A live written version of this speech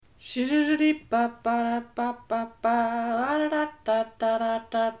Bree,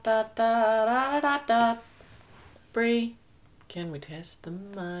 can we test the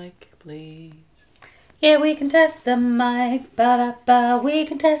mic, please? Yeah, we can test the mic, ba-da-ba. We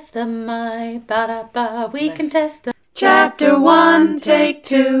can test the mic, ba-da-ba. We can test the... Chapter 1, take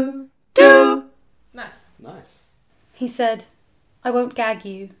 2, do! Nice. He said, I won't gag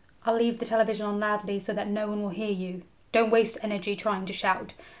you. I'll leave the television on loudly so that no one will hear you. Don't waste energy trying to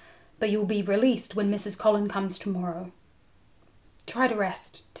shout. But you'll be released when Mrs. Collin comes tomorrow. Try to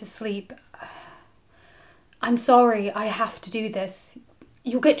rest, to sleep. I'm sorry, I have to do this.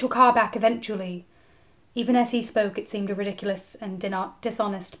 You'll get your car back eventually. Even as he spoke, it seemed a ridiculous and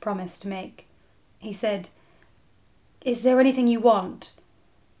dishonest promise to make. He said, Is there anything you want?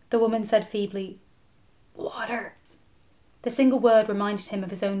 The woman said feebly, Water. The single word reminded him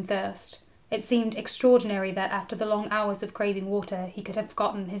of his own thirst. It seemed extraordinary that after the long hours of craving water, he could have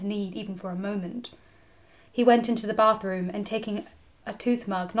forgotten his need even for a moment. He went into the bathroom and, taking a tooth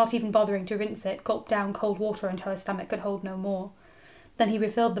mug, not even bothering to rinse it, gulped down cold water until his stomach could hold no more. Then he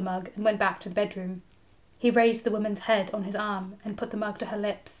refilled the mug and went back to the bedroom. He raised the woman's head on his arm and put the mug to her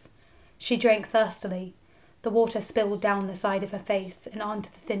lips. She drank thirstily. The water spilled down the side of her face and onto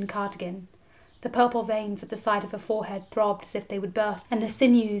the thin cardigan. The purple veins at the side of her forehead throbbed as if they would burst, and the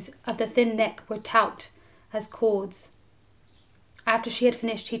sinews of the thin neck were taut as cords. After she had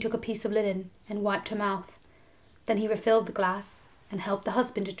finished, he took a piece of linen and wiped her mouth. Then he refilled the glass and helped the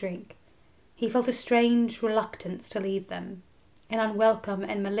husband to drink. He felt a strange reluctance to leave them. An unwelcome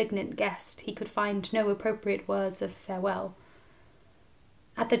and malignant guest, he could find no appropriate words of farewell.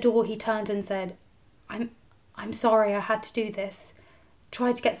 At the door he turned and said, I'm sorry I had to do this.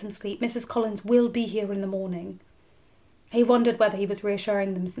 Try to get some sleep. Mrs. Collins will be here in the morning. He wondered whether he was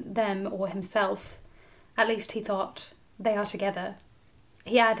reassuring them or himself. At least he thought, they are together.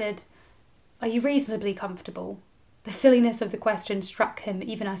 He added, Are you reasonably comfortable? The silliness of the question struck him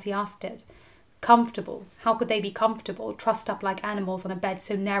even as he asked it. Comfortable? How could they be comfortable, trussed up like animals on a bed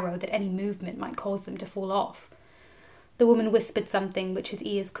so narrow that any movement might cause them to fall off? The woman whispered something which his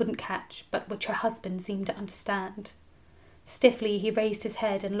ears couldn't catch, but which her husband seemed to understand. Stiffly he raised his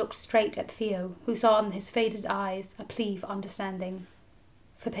head and looked straight at Theo, who saw in his faded eyes a plea for understanding.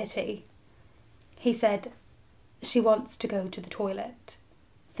 For pity. He said, She wants to go to the toilet.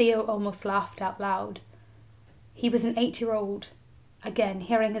 Theo almost laughed out loud. He was an 8-year-old. Again,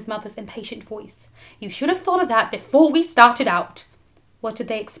 hearing his mother's impatient voice. You should have thought of that before we started out. What did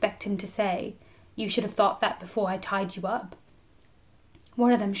they expect him to say? You should have thought that before I tied you up.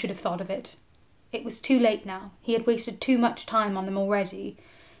 One of them should have thought of it. It was too late now. He had wasted too much time on them already.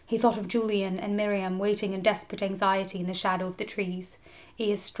 He thought of Julian and Miriam waiting in desperate anxiety in the shadow of the trees,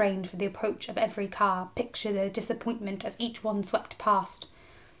 ears strained for the approach of every car, pictured their disappointment as each one swept past.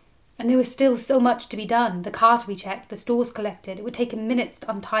 And there was still so much to be done. The car to be checked, the stores collected. It would take him minutes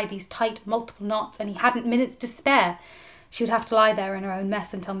to untie these tight, multiple knots, and he hadn't minutes to spare. She would have to lie there in her own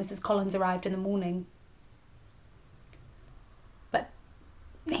mess until Mrs. Collins arrived in the morning. But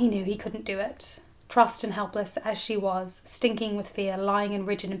he knew he couldn't do it. Trussed and helpless as she was, stinking with fear, lying in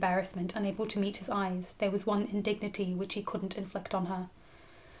rigid embarrassment, unable to meet his eyes, there was one indignity which he couldn't inflict on her.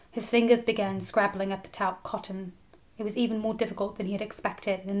 His fingers began scrabbling at the taut cotton. It was even more difficult than he had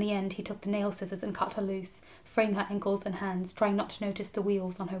expected, and in the end he took the nail scissors and cut her loose, freeing her ankles and hands, trying not to notice the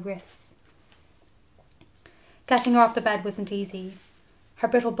wheals on her wrists. Getting her off the bed wasn't easy. Her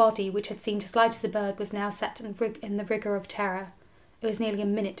brittle body, which had seemed as light as a bird, was now set in the rigour of terror. It was nearly a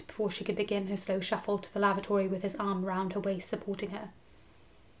minute before she could begin her slow shuffle to the lavatory with his arm round her waist, supporting her.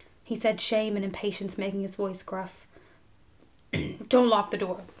 He said, shame and impatience making his voice gruff. Don't lock the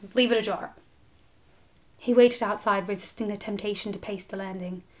door. Leave it ajar. He waited outside, resisting the temptation to pace the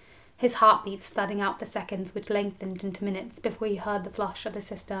landing, his heartbeats thudding out the seconds which lengthened into minutes before he heard the flush of the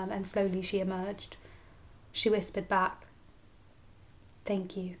cistern, and slowly she emerged. She whispered back,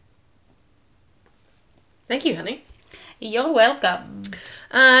 Thank you. Thank you, honey. You're welcome.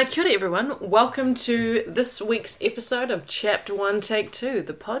 Kia ora, everyone. Welcome to this week's episode of Chapter 1, Take 2,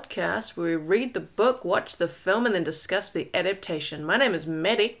 the podcast where we read the book, watch the film, and then discuss the adaptation. My name is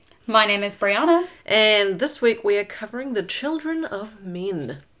Maddie. My name is Brianna. And this week we are covering The Children of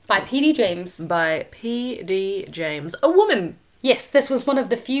Men. By P.D. James. By P.D. James. A woman. Yes, this was one of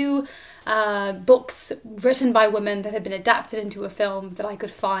the few books written by women that had been adapted into a film that I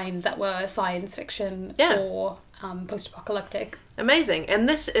could find that were science fiction or post-apocalyptic. Amazing. And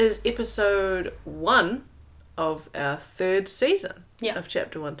this is episode 1 of our 3rd season of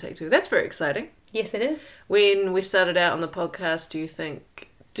Chapter 1, Take 2. That's very exciting. Yes, it is. When we started out on the podcast,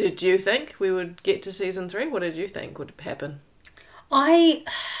 did you think we would get to season 3? What did you think would happen? I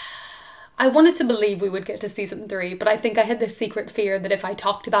I wanted to believe we would get to season 3, but I think I had this secret fear that if I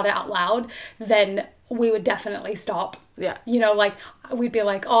talked about it out loud, then we would definitely stop. Yeah. You know, like, we'd be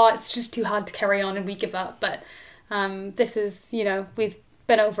like, oh, it's just too hard to carry on and we give up. But this is, you know, we've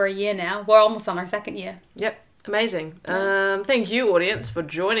been over a year now. We're almost on our 2nd year. Yep. Amazing. Thank you, audience, for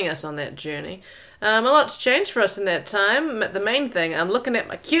joining us on that journey. A lot's changed for us in that time. The main thing, I'm looking at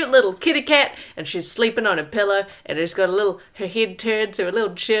my cute little kitty cat, and she's sleeping on a pillow, and she's got her head turned so her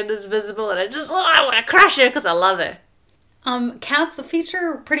little chin is visible, and I want to crush her because I love her. Cats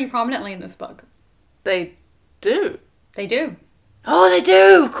feature pretty prominently in this book. They do. They do. Oh, they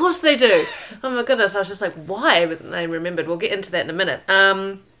do! Of course they do! Oh my goodness, I was just like, why? But I remembered. We'll get into that in a minute.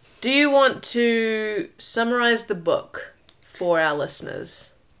 Do you want to summarise the book for our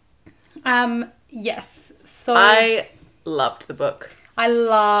listeners? Yes. So I loved the book. I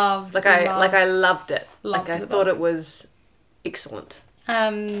loved I loved it. Loved I the thought book. it was excellent.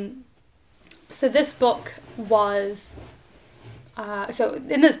 So this book was... so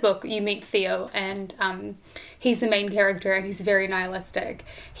in this book you meet Theo, and he's the main character, and he's very nihilistic.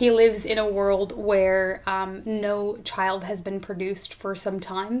 He lives in a world where no child has been produced for some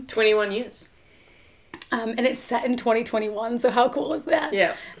time. 21 years. And it's set in 2021, so how cool is that?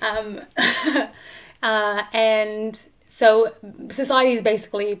 Yeah. And so society is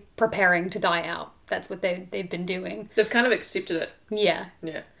basically preparing to die out. That's what they've been doing. They've kind of accepted it. Yeah.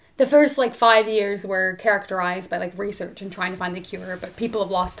 Yeah. The first 5 years were characterized by research and trying to find the cure, but people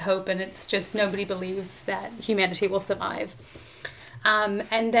have lost hope, and it's just nobody believes that humanity will survive.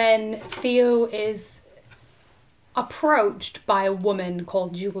 And then Theo is approached by a woman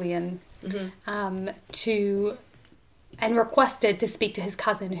called Julian, and requested to speak to his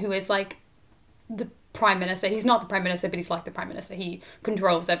cousin, who is the prime minister. He's not the prime minister, but he's like the prime minister. He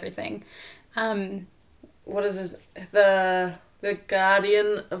controls everything. What is this? The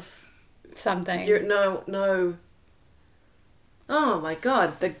guardian of something. No. Oh my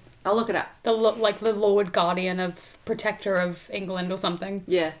god! I'll look it up. The Lord Guardian of Protector of England or something.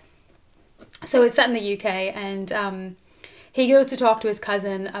 Yeah. So it's set in the UK, and he goes to talk to his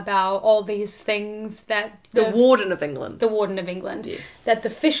cousin about all these things that... The Warden of England. The Warden of England. Yes. That the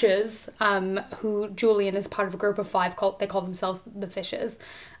Fishers, who Julian is part of a group of 5, they call themselves the Fishers,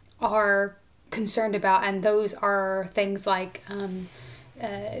 are concerned about, and those are things like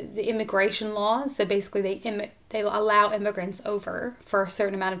the immigration laws. So basically they allow immigrants over for a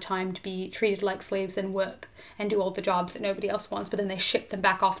certain amount of time to be treated like slaves and work and do all the jobs that nobody else wants, but then they ship them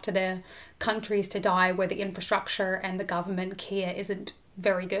back off to their countries to die, where the infrastructure and the government care isn't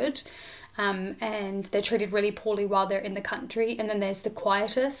very good, and they're treated really poorly while they're in the country. And then there's the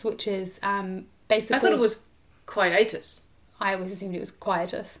quietus, which is basically... I thought it was quietus. I always assumed it was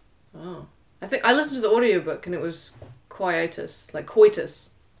quietus. Oh. I think I listened to the audiobook and it was quietus, like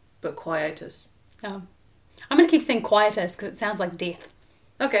coitus, but quietus. Oh. I'm going to keep saying quietus because it sounds like death.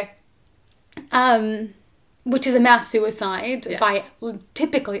 Okay. Which is a mass suicide by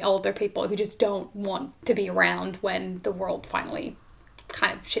typically older people who just don't want to be around when the world finally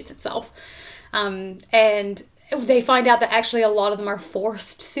kind of shits itself. And they find out that actually a lot of them are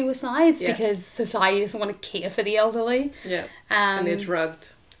forced suicides because society doesn't want to care for the elderly. Yeah. And they're drugged.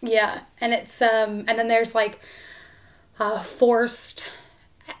 Yeah. And it's, and then there's forced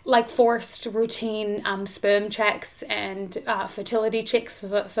routine sperm checks and fertility checks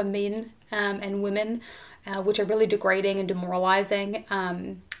for men and women, which are really degrading and demoralizing.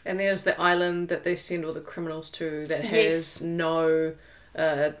 And there's the island that they send all the criminals to that has no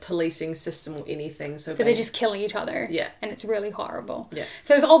policing system or anything. So they just kill each other. Yeah. And it's really horrible. Yeah.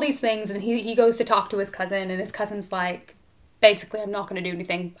 So there's all these things, and he goes to talk to his cousin, and his cousin's like, basically, I'm not going to do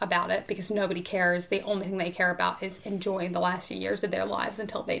anything about it because nobody cares. The only thing they care about is enjoying the last few years of their lives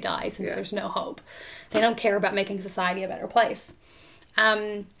until they die, since there's no hope. They don't care about making society a better place.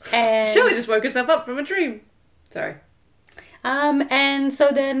 And Shelley just woke herself up from a dream. Sorry. And so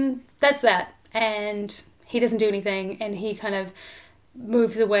then that's that. And he doesn't do anything, and he kind of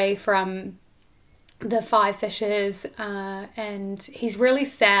moves away from the 5 fishes, and he's really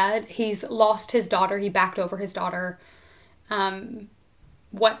sad. He's lost his daughter. He backed over his daughter when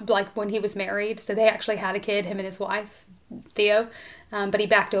he was married. So they actually had a kid, him and his wife, Theo, but he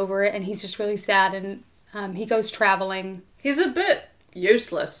backed over it, and he's just really sad, and he goes traveling. He's a bit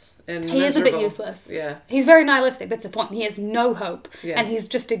useless and He is a bit useless. Yeah. He's very nihilistic, that's the point. He has no hope, Yeah. and he's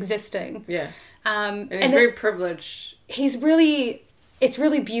just existing. Yeah. And he's very privileged. It's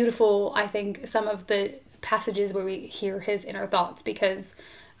really beautiful, I think, some of the passages where we hear his inner thoughts, because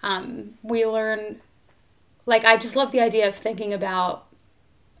we learn... I just love the idea of thinking about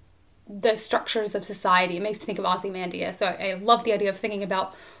the structures of society. It makes me think of Ozymandias. So I love the idea of thinking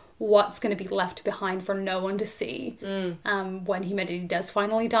about what's going to be left behind for no one to see when humanity does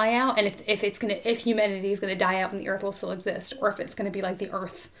finally die out, and if humanity is going to die out and the Earth will still exist, or if it's going to be like the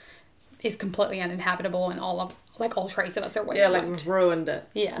Earth is completely uninhabitable and all trace of us are wiped out. Yeah, we've ruined it.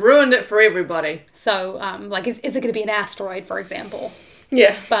 Yeah. Ruined it for everybody. So, is it going to be an asteroid, for example?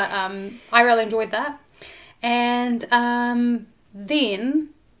 Yeah. But I really enjoyed that. And then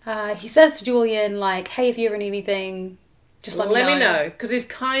he says to Julian, like, hey, if you ever need anything, just let me know. Because he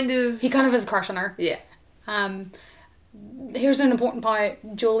kind of has a crush on her. Yeah. Here's an important part.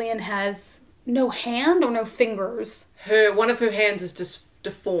 Julian has no hand or no fingers. One of her hands is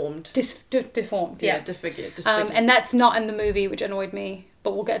deformed. Deformed, yeah. Disfigured. And that's not in the movie, which annoyed me,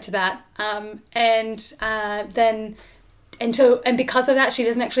 but we'll get to that. And because of that, she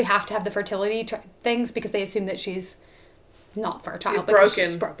doesn't actually have to have the fertility things, because they assume that she's not fertile, but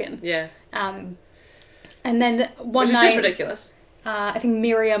she's broken. Yeah. And then one Which night, is just ridiculous. I think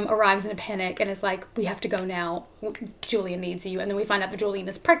Miriam arrives in a panic and is like, we have to go now. Julian needs you. And then we find out that Julian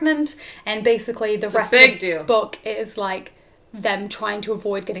is pregnant, and basically the rest of the book is like them trying to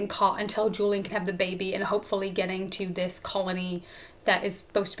avoid getting caught until Julian can have the baby, and hopefully getting to this colony that is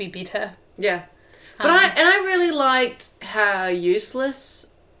supposed to be Beta. Yeah. But I really liked how useless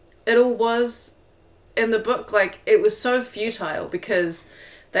it all was in the book. Like, it was so futile because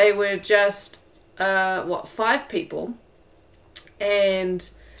they were just 5 people, and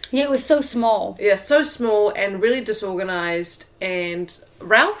yeah, it was so small. Yeah, so small and really disorganized. And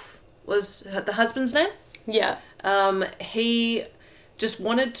Ralph was the husband's name. Yeah. He just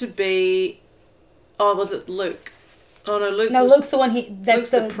wanted to be. Oh, was it Luke? Oh no, Luke. No, Luke's the one. That's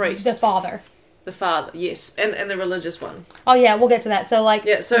the priest, the father. The father, yes, and the religious one. Oh yeah, we'll get to that. So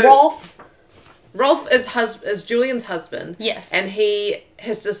Rolf is Julian's husband. Yes. And he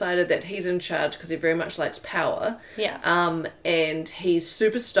has decided that he's in charge because he very much likes power. Yeah. And he's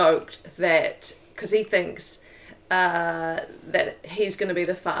super stoked that, because he thinks that he's going to be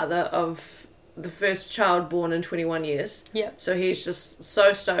the father of the first child born in 21 years. Yeah. So he's just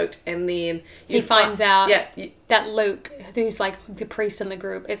so stoked, and then he finds out that Luke, who's like the priest in the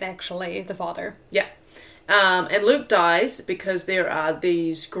group, is actually the father. Yeah. And Luke dies because there are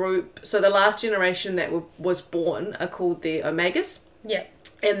these so the last generation that was born are called the Omegas. Yeah.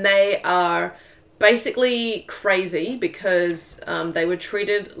 And they are basically crazy because they were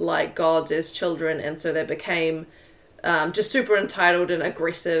treated like gods as children, and so they became just super entitled and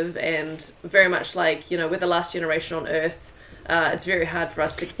aggressive, and very much like, we're the last generation on Earth. It's very hard for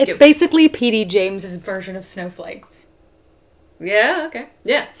us to It's basically P.D. James's version of snowflakes. Yeah, okay.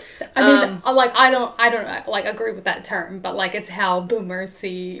 Yeah. I mean, I don't agree with that term, but it's how boomers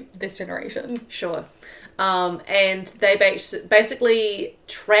see this generation. Sure. And they basically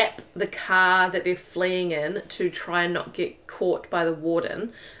trap the car that they're fleeing in to try and not get caught by the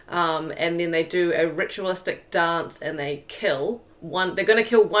warden. And then they do a ritualistic dance, and they kill one. They're going to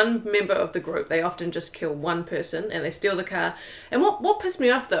kill one member of the group. They often just kill one person, and they steal the car. And what pissed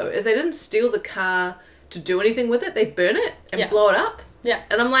me off, though, is they didn't steal the car to do anything with it. They burn it and blow it up. Yeah.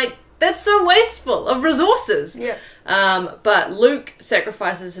 And I'm like, that's so wasteful of resources. Yeah. But Luke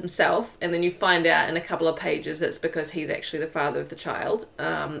sacrifices himself, and then you find out in a couple of pages it's because he's actually the father of the child.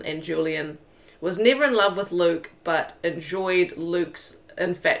 And Julian was never in love with Luke, but enjoyed Luke's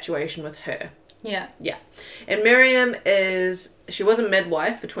infatuation with her. Yeah. Yeah. And Miriam she was a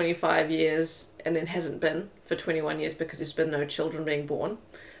midwife for 25 years, and then hasn't been for 21 years because there's been no children being born.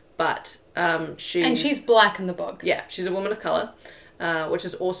 But she's black in the book. Yeah, she's a woman of colour, which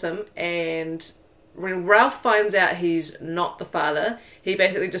is awesome. And when Ralph finds out he's not the father, he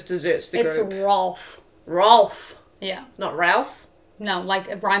basically just deserts the group. It's Rolf. Rolf. Yeah. Not Ralph? No,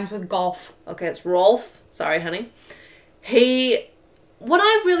 it rhymes with golf. Okay, it's Rolf. Sorry, honey. What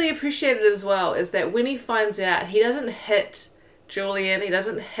I've really appreciated as well is that when he finds out, he doesn't hit Julian, he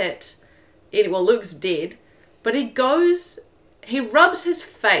doesn't hit Luke's dead, but he rubs his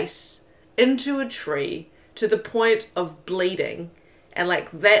face into a tree to the point of bleeding, and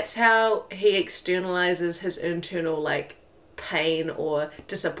that's how he externalizes his internal pain or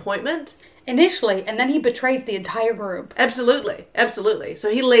disappointment. Initially, and then he betrays the entire group. Absolutely.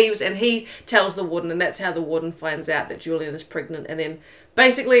 So he leaves, and he tells the warden, and that's how the warden finds out that Julian is pregnant. And then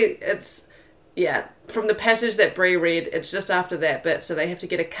basically from the passage that Brie read, it's just after that bit. So they have to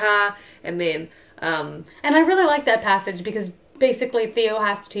get a car, and then and I really like that passage because basically Theo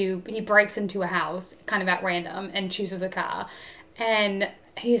he breaks into a house kind of at random and chooses a car, and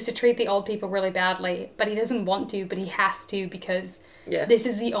he has to treat the old people really badly, but he doesn't want to, but he has to because this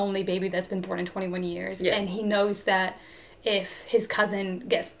is the only baby that's been born in 21 years. Yeah. And he knows that if his cousin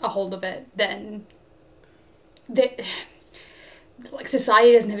gets a hold of it, then like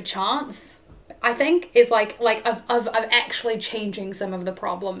society doesn't have a chance. I think is like of actually changing some of the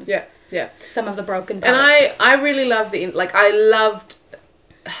problems. Yeah, yeah. Some of the broken parts. And I really love I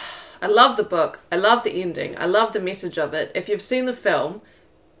love the book. I love the ending. I love the message of it. If you've seen the film,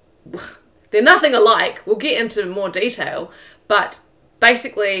 they're nothing alike. We'll get into more detail, but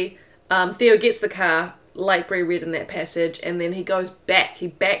basically, Theo gets the car, like Bree read in that passage, and then he goes back. He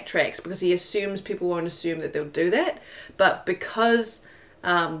backtracks because he assumes people won't assume that they'll do that, but because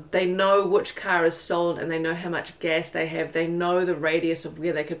they know which car is stolen and they know how much gas they have, they know the radius of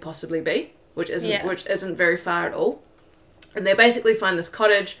where they could possibly be, which isn't very far at all. And they basically find this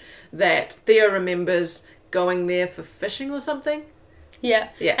cottage that Theo remembers going there for fishing or something. Yeah.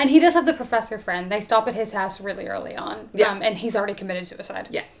 Yeah. And he does have the professor friend. They stop at his house really early on. Yeah. And he's already committed suicide.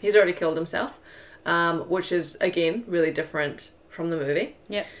 Yeah, he's already killed himself, which is, again, really different from the movie.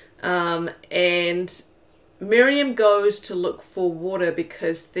 Yeah. And Miriam goes to look for water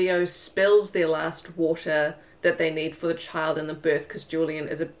because Theo spills their last water that they need for the child and the birth, because Julian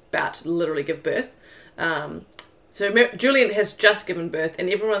is about to literally give birth. So Julian has just given birth, and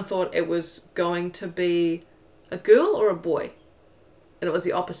everyone thought it was going to be a girl or a boy. And it was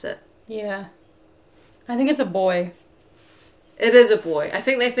the opposite. Yeah. I think it's a boy. It is a boy. I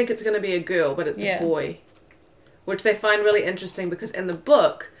think they think it's going to be a girl, but it's a boy. Which they find really interesting because in the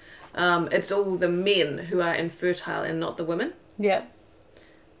book, it's all the men who are infertile and not the women. Yeah.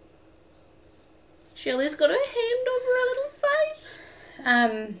 Shelley's got her hand over her little face.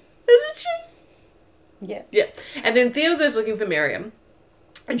 Isn't she? Yeah. Yeah. And then Theo goes looking for Miriam,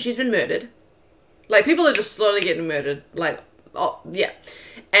 and she's been murdered. Like, people are just slowly getting murdered. Like, oh, yeah.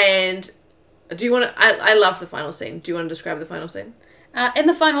 And do you want to... I love the final scene. Do you want to describe the final scene? In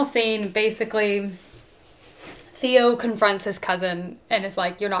the final scene, basically, Theo confronts his cousin and is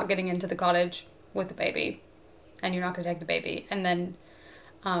like, you're not getting into the cottage with the baby. And you're not going to take the baby. And then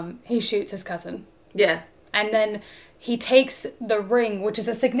he shoots his cousin. Yeah. And then he takes the ring, which is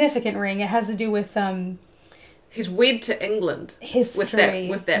a significant ring. It has to do with... He's wed to England. History.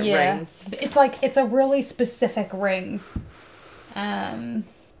 With that ring. It's like, it's a really specific ring. I'm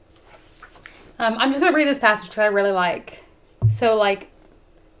just going to read this passage because I really like. So, like,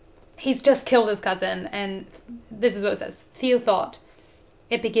 he's just killed his cousin, and this is what it says. Theo thought,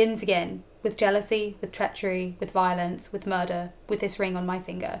 it begins again, with jealousy, with treachery, with violence, with murder, with this ring on my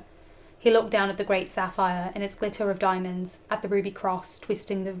finger. He looked down at the great sapphire in its glitter of diamonds, at the ruby cross,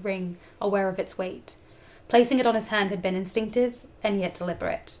 twisting the ring, aware of its weight. Placing it on his hand had been instinctive and yet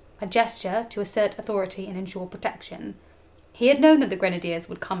deliberate, a gesture to assert authority and ensure protection. He had known that the grenadiers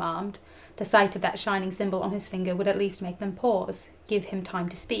would come armed. The sight of that shining symbol on his finger would at least make them pause, give him time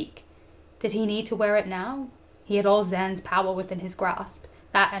to speak. Did he need to wear it now? He had all Zan's power within his grasp,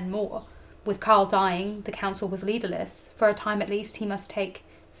 that and more. With Karl dying, the council was leaderless. For a time at least he must take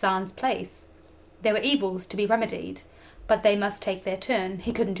Zan's place. There were evils to be remedied, but they must take their turn.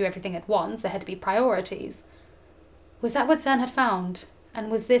 He couldn't do everything at once. There had to be priorities. Was that what Zan had found? And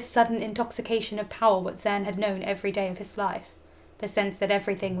was this sudden intoxication of power what Zan had known every day of his life? The sense that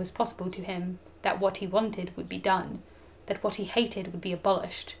everything was possible to him, that what he wanted would be done, that what he hated would be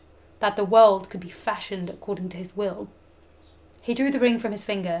abolished, that the world could be fashioned according to his will. He drew the ring from his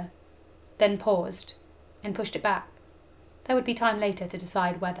finger, then paused, and pushed it back. There would be time later to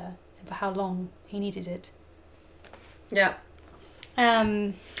decide whether, and for how long, he needed it. Yeah.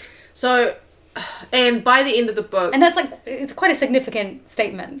 So, and by the end of the book... And that's like, it's quite a significant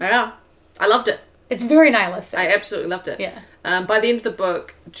statement. Yeah. I loved it. It's very nihilistic. I absolutely loved it. Yeah. By the end of the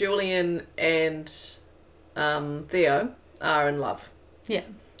book, Julian and Theo are in love. Yeah.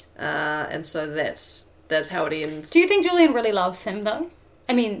 And so that's how it ends. Do you think Julian really loves him, though?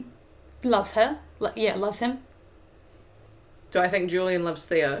 I mean, loves her? Yeah, loves him. Do I think Julian loves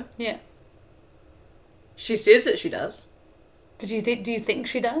Theo? Yeah. She says that she does. But do you think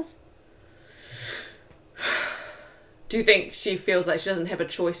she does? Do you think she feels like she doesn't have a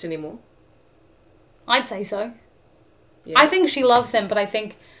choice anymore? I'd say so. Yeah. I think she loves him, but I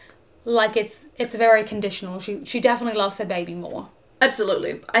think, like, it's very conditional. She definitely loves her baby more.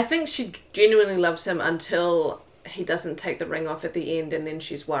 Absolutely. I think she genuinely loves him until he doesn't take the ring off at the end, and then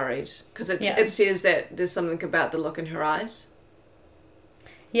she's worried. Because it says that there's something about the look in her eyes.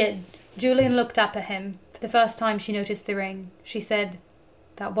 Yeah, Julian looked up at him. For the first time she noticed the ring. She said,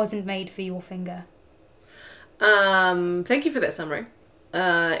 "That wasn't made for your finger." Thank you for that summary.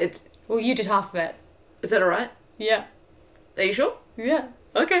 Well, you did half of it. Is that alright? Yeah. Are you sure? Yeah.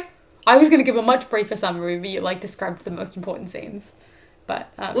 Okay. I was going to give a much briefer summary, but you, described the most important scenes.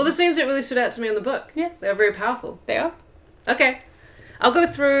 But, well, the scenes that really stood out to me in the book. Yeah. They were very powerful. They are. Okay. I'll go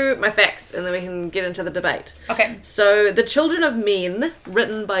through my facts and then we can get into the debate. Okay. So, The Children of Men,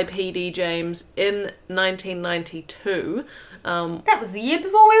 written by P.D. James in 1992. That was the year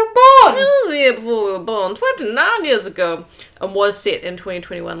before we were born! It was the year before we were born, 29 years ago, and was set in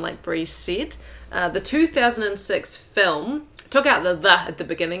 2021, like Bree said. The 2006 film took out the at the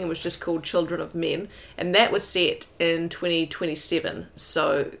beginning and was just called Children of Men, and that was set in 2027.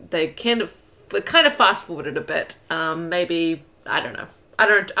 So they kind of fast forwarded a bit. Maybe I don't know. I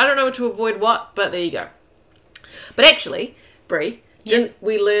don't know to avoid what, but there you go. But actually, Brie, didn't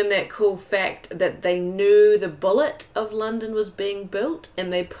we learn that cool fact that they knew the bullet of London was being built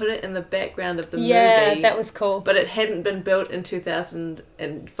and they put it in the background of the movie? Yeah, that was cool. But it hadn't been built in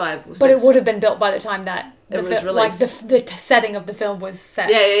 2005 or 6. But it would have been built by the time that it was released. Like the setting of the film was set.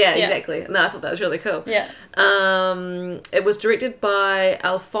 Yeah, exactly. No, I thought that was really cool. Yeah. It was directed by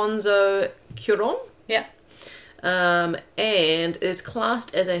Alfonso Cuarón. Yeah. And is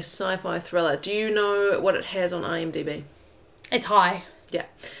classed as a sci-fi thriller. Do you know what it has on IMDb? It's high. Yeah.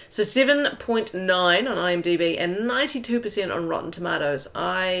 So 7.9 on IMDb and 92% on Rotten Tomatoes.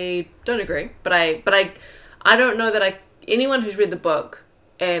 I don't agree, but I don't know that anyone who's read the book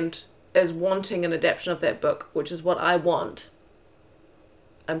and is wanting an adaptation of that book, which is what I want.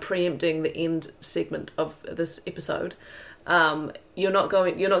 I'm preempting the end segment of this episode. You're not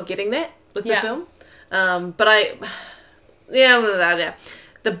getting that with the film.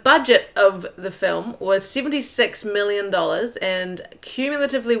 The budget of the film was $76 million and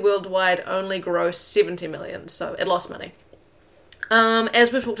cumulatively worldwide only grossed $70 million, so it lost money.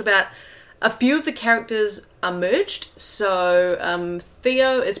 As we've talked about, a few of the characters are merged. So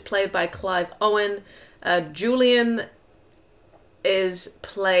Theo is played by Clive Owen. Julian is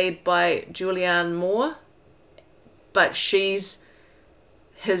played by Julianne Moore, but she's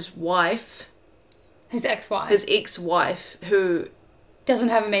his wife. His ex-wife. His ex-wife, who doesn't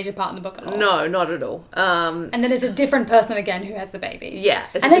have a major part in the book at all. No, not at all. And then there's a different person again who has the baby. Yeah.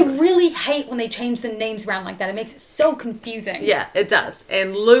 And I really hate when they change the names around like that. It makes it so confusing. Yeah, it does.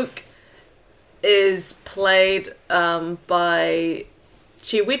 And Luke is played by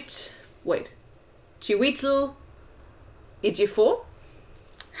Chiwetel Ejiofor.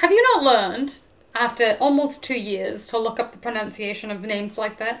 Have you not learned, after almost 2 years, to look up the pronunciation of the names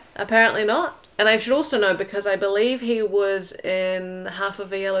like that? Apparently not. And I should also know because I believe he was in Half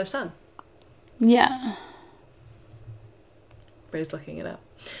of a Yellow Sun. Yeah. Bree's looking it up.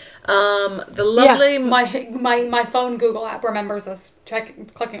 The lovely... Yeah, my phone Google app remembers us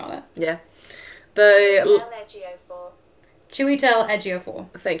clicking on it. Yeah. Chiwetel Ejiofor.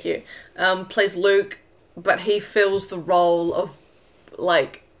 Thank you. Plays Luke, but he fills the role of,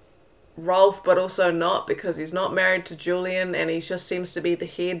 like, Rolf, but also not, because he's not married to Julian, and he just seems to be the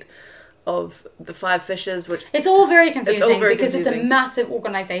head of the Five Fishes, which... It's all very confusing because it's a massive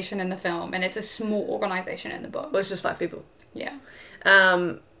organisation in the film, and it's a small organisation in the book. Well, it's just 5 people. Yeah.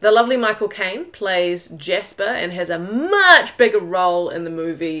 The lovely Michael Caine plays Jasper and has a much bigger role in the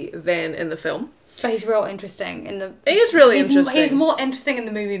movie than in the film. But he's real interesting in the... He is really interesting. He's more interesting in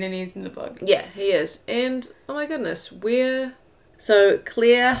the movie than he is in the book. Yeah, he is. And, oh my goodness, So,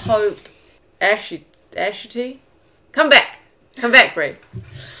 Claire Hope Ashity? Come back, Brie.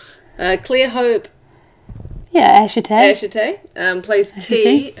 Claire Hope Ashite plays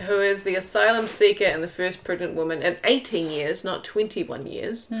Key, who is the asylum seeker and the first pregnant woman in 18 years, not 21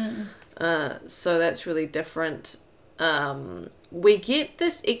 years. So that's really different. We get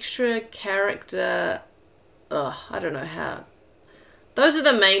this extra character. I don't know how. Those are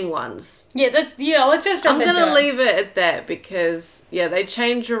the main ones. Yeah, let's just jump into it. I'm going to leave it at that because, they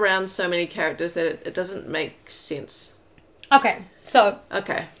change around so many characters that it doesn't make sense. Okay, so...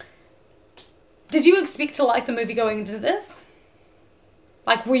 Okay. Did you expect to like the movie going into this?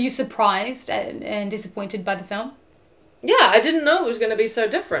 Like, were you surprised and disappointed by the film? Yeah, I didn't know it was going to be so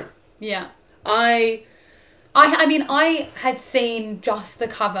different. Yeah. I mean, I had seen just the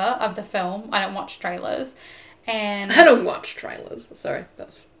cover of the film. I don't watch trailers. And I don't watch trailers. Sorry, that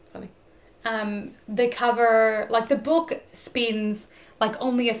was funny. The cover, like the book spends like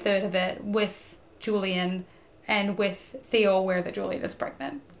only a third of it with Julian and with Theo aware that Julian is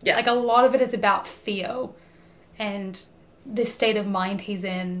pregnant. Yeah. Like a lot of it is about Theo and the state of mind he's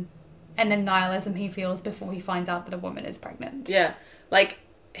in and the nihilism he feels before he finds out that a woman is pregnant. Yeah. Like,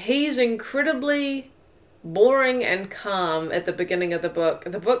 he's incredibly boring and calm at the beginning of the book.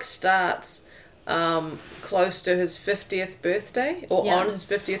 The book starts close to his 50th birthday, or on his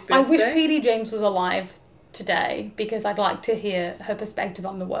 50th birthday. I wish P.D. James was alive today, because I'd like to hear her perspective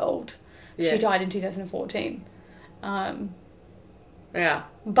on the world. Yeah. She died in 2014. Yeah.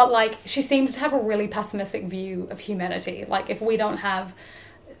 But, like, she seems to have a really pessimistic view of humanity. Like, if we don't have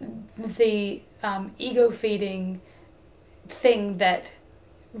the ego-feeding thing that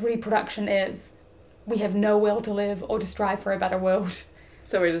reproduction is, we have no will to live or to strive for a better world.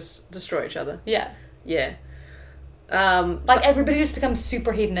 So we just destroy each other. Yeah. Yeah. Like, everybody just becomes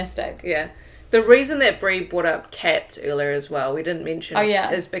super hedonistic. Yeah. The reason that Brie brought up cats earlier as well, we didn't mention,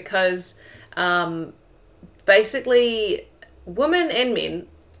 is because basically women and men,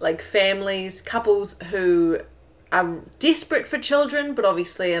 like families, couples who are desperate for children but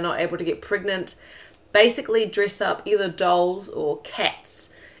obviously are not able to get pregnant, basically dress up either dolls or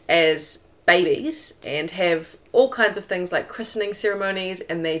cats as babies and have all kinds of things like christening ceremonies,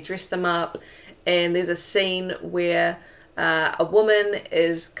 and they dress them up, and there's a scene where a woman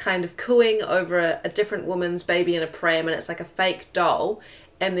is kind of cooing over a different woman's baby in a pram, and it's like a fake doll,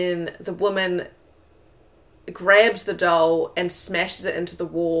 and then the woman grabs the doll and smashes it into the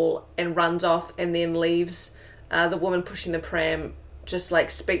wall and runs off, and then leaves the woman pushing the pram just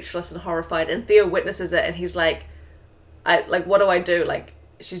like speechless and horrified, and Theo witnesses it, and he's like, what do I do? Like,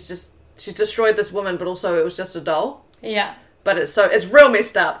 she's destroyed this woman, but also it was just a doll. Yeah. But it's real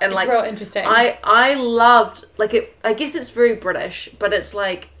messed up, and it's like real interesting. I loved, like, it. I guess it's very British, but it's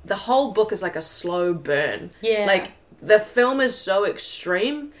like the whole book is like a slow burn. Yeah. Like, the film is so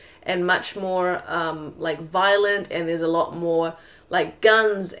extreme and much more like violent, and there's a lot more like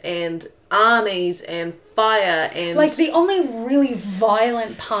guns and armies and fire, and like the only really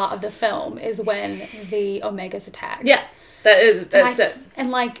violent part of the film is when the Omegas attack. Yeah, that's it.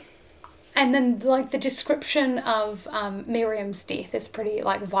 And then, like, the description of Miriam's death is pretty,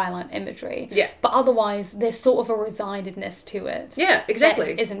 like, violent imagery. Yeah. But otherwise, there's sort of a resignedness to it. Yeah,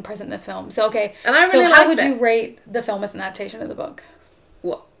 exactly. That isn't present in the film. So, okay. And I really so how like would that. you rate the film as an adaptation of the book?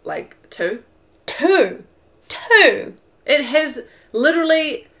 What, like 2? 2? It has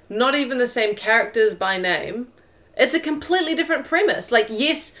literally not even the same characters by name. It's a completely different premise. Like,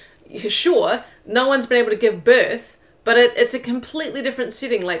 yes, sure, no one's been able to give birth, but it's a completely different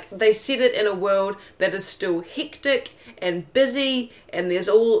setting. Like, they set it in a world that is still hectic and busy, and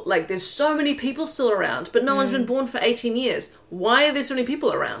there's so many people still around, but no one's been born for 18 years. Why are there so many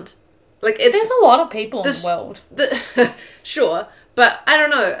people around? Like, there's a lot of people in the world. Sure, but I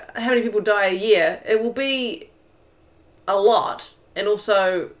don't know how many people die a year. It will be a lot. And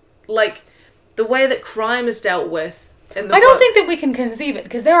also, like, the way that crime is dealt with in the I don't think that we can conceive it,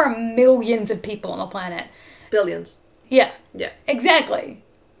 because there are millions of people on the planet. Billions. Yeah. Yeah. Exactly.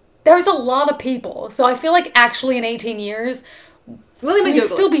 There's a lot of people. So I feel like actually in 18 years, we'd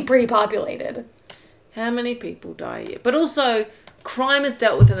still be pretty populated. How many people die a year? But also, crime is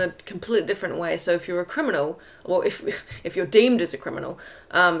dealt with in a completely different way. So if you're a criminal, or if you're deemed as a criminal,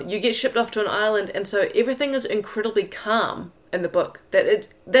 you get shipped off to an island, and so everything is incredibly calm in the book.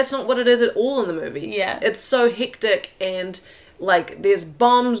 That's not what it is at all in the movie. Yeah. It's so hectic, and like, there's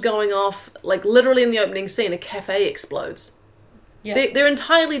bombs going off. Like, literally in the opening scene, a cafe explodes. Yeah. They're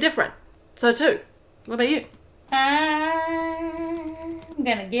entirely different. So, 2. What about you? I'm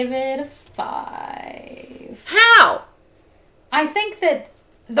gonna give it a 5. How? I think that...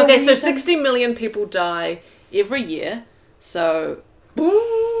 So 60 million people die every year. So,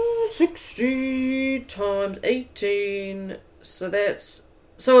 60 times 18.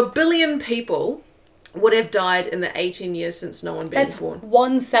 So a billion people would have died in the 18 years since no one being born. That's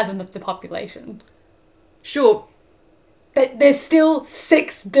 1/7 of the population. Sure. But there's still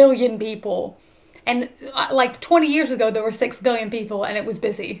 6 billion people. And, like, 20 years ago, there were 6 billion people, and it was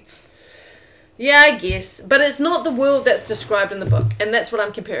busy. Yeah, I guess. But it's not the world that's described in the book, and that's what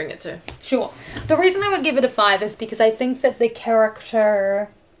I'm comparing it to. Sure. The reason I would give it a 5 is because I think that the character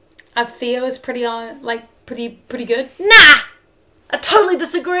of Theo is pretty good. Nah! I totally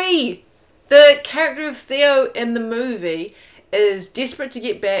disagree! The character of Theo in the movie is desperate to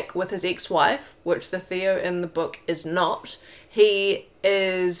get back with his ex-wife, which the Theo in the book is not. He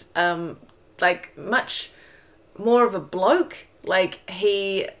is, like, much more of a bloke. Like,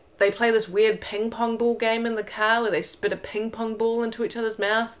 they play this weird ping pong ball game in the car where they spit a ping pong ball into each other's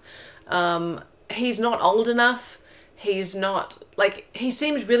mouth. He's not old enough. He's not, like, he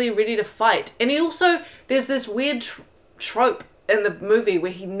seems really ready to fight. And he also, there's this weird trope in the movie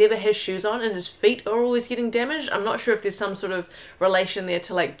where he never has shoes on and his feet are always getting damaged. I'm not sure if there's some sort of relation there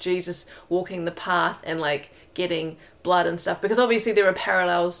to, like, Jesus walking the path and, like, getting blood and stuff, because obviously there are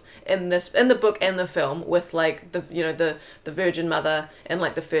parallels in the book and the film with, like, the Virgin Mother and,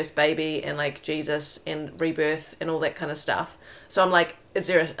 like, the first baby and, like, Jesus and rebirth and all that kind of stuff. So I'm like, is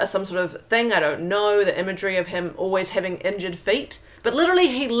there some sort of thing? I don't know. The imagery of him always having injured feet, but literally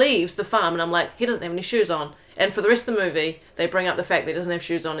he leaves the farm and I'm like, he doesn't have any shoes on. And for the rest of the movie, they bring up the fact that he doesn't have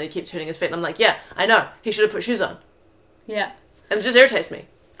shoes on and he keeps hurting his feet. And I'm like, yeah, I know. He should have put shoes on. Yeah. And it just irritates me.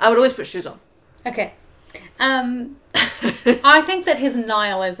 I would always put shoes on. Okay. I think that his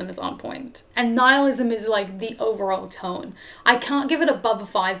nihilism is on point. And nihilism is like the overall tone. I can't give it above a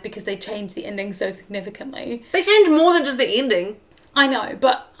 5 because they changed the ending so significantly. They changed more than just the ending. I know,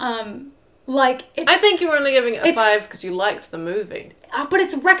 but like I think you're only giving it a 5 because you liked the movie. But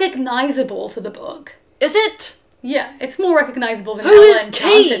it's recognizable to the book. Is it? Yeah, it's more recognizable than Who Ella is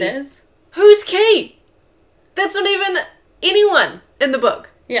Enchanted Key? is. Who's Key? That's not even anyone in the book.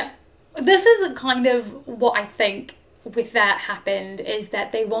 Yeah. This is kind of what I think with that happened, is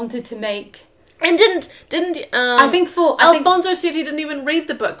that they wanted to make... And didn't Alfonso said he didn't even read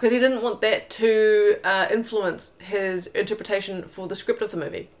the book because he didn't want that to influence his interpretation for the script of the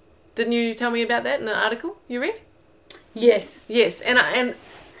movie. Didn't you tell me about that in an article you read? Yes. Yes, and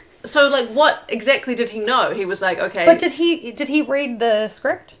so like what exactly did he know? He was like, okay. But did he read the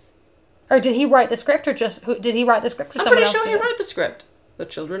script? Or did he write the script, or did he write the script, or I'm someone pretty else sure he wrote the script. The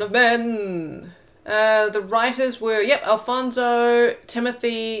Children of Men. The writers were, Alfonso,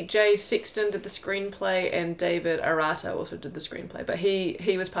 Timothy J. Sexton did the screenplay, and David Arata also did the screenplay. But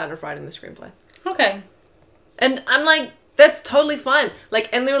he was part of writing the screenplay. Okay. And I'm like, that's totally fine. Like,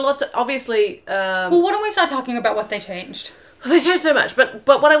 and there were lots of, obviously... well, why don't we start talking about what they changed? They changed so much, but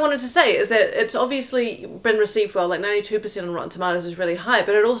what I wanted to say is that it's obviously been received well, like 92% on Rotten Tomatoes is really high,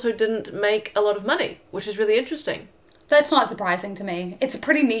 but it also didn't make a lot of money, which is really interesting. That's not surprising to me. It's a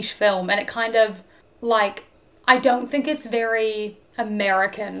pretty niche film, and it kind of, like, I don't think it's very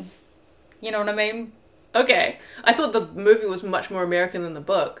American. You know what I mean? Okay. I thought the movie was much more American than the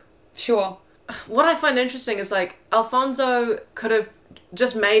book. Sure. What I find interesting is, like, Alfonso could have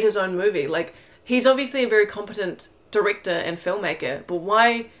just made his own movie. Like, he's obviously a very competent director and filmmaker, but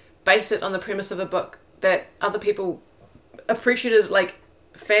why base it on the premise of a book that other people, appreciators, like,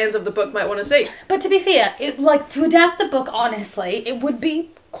 fans of the book might want to see? But to be fair, to adapt the book, honestly, it would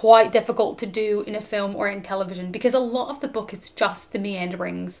be quite difficult to do in a film or in television, because a lot of the book is just the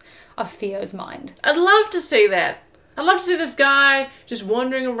meanderings of Theo's mind. I'd love to see that. I'd love to see this guy just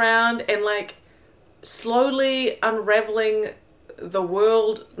wandering around and, like, slowly unraveling the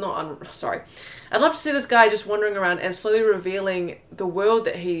world. I'd love to see this guy just wandering around and slowly revealing the world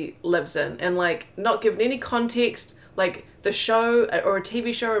that he lives in, and, like, not given any context. Like, the show or a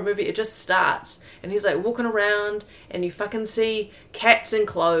TV show or a movie, it just starts and he's like walking around and you fucking see cats in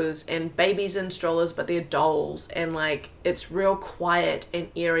clothes and babies in strollers, but they're dolls, and, like, it's real quiet and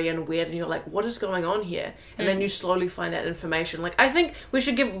eerie and weird, and you're like, what is going on here? And then you slowly find out information. Like, I think we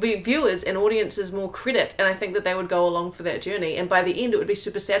should give viewers and audiences more credit, and I think that they would go along for that journey, and by the end it would be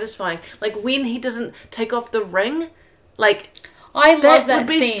super satisfying. Like, when he doesn't take off the ring, like, I love that would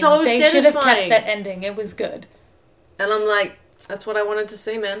be scene. so they satisfying. should have kept that ending. It was good. And I'm like, that's what I wanted to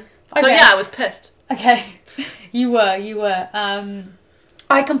see, man. Okay. So yeah, I was pissed. Okay. You were.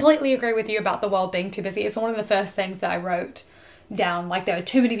 I completely agree with you about the world being too busy. It's one of the first things that I wrote down. Like, there are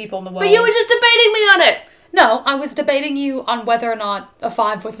too many people in the world. But you were just debating me on it. No, I was debating you on whether or not a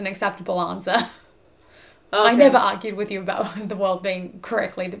 5 was an acceptable answer. Okay. I never argued with you about the world being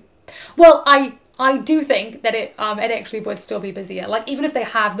correctly... Well, I do think that it actually would still be busier. Like, even if they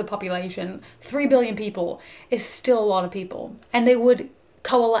have the population, 3 billion people is still a lot of people. And they would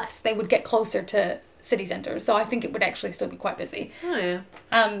coalesce. They would get closer to city centres. So I think it would actually still be quite busy. Oh, yeah.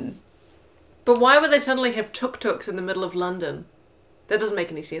 But why would they suddenly have tuk-tuks in the middle of London? That doesn't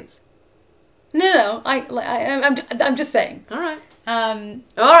make any sense. No, I'm just saying. All right. All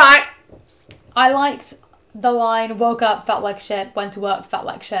right. I liked the line, woke up, felt like shit, went to work, felt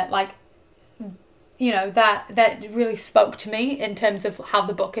like shit. Like, you know, that really spoke to me in terms of how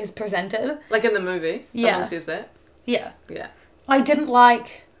the book is presented. Like in the movie? Someone says that? Yeah. Yeah. I didn't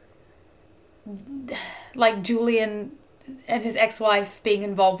like Julian and his ex-wife being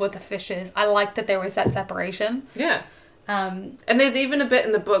involved with the fishes. I liked that there was that separation. Yeah. And there's even a bit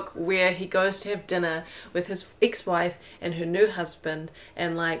in the book where he goes to have dinner with his ex-wife and her new husband,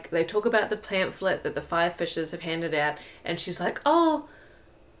 and, like, they talk about the pamphlet that the 5 fishes have handed out, and she's like, oh,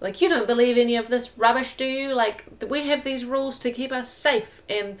 like, you don't believe any of this rubbish, do you? Like, we have these rules to keep us safe,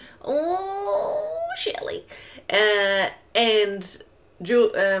 and, oh, Shelley. And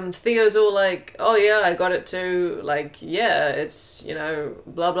Theo's all like, oh yeah, I got it too, like, yeah, it's, you know,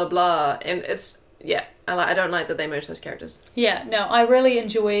 blah, blah, blah, and it's, yeah, I don't like that they merged those characters. Yeah, no, I really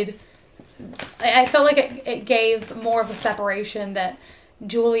enjoyed... I felt like it gave more of a separation, that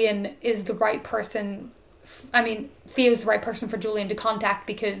Julian is the right person... Theo's the right person for Julian to contact,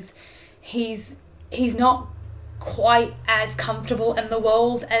 because he's not quite as comfortable in the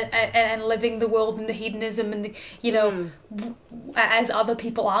world and living the world and the hedonism and the, as other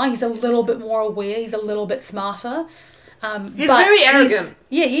people are. He's a little bit more aware. He's a little bit smarter. He's very arrogant.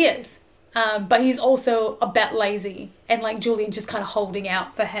 Yeah, he is. But he's also a bit lazy, and like Julian's just kind of holding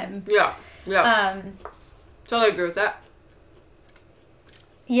out for him. Yeah. Totally agree with that.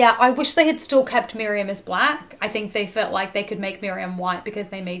 Yeah, I wish they had still kept Miriam as black. I think they felt like they could make Miriam white because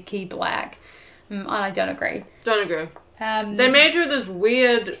they made Key black. And I don't agree. Don't agree. They made her this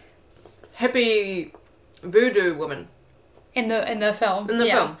weird hippie voodoo woman. In the film. In the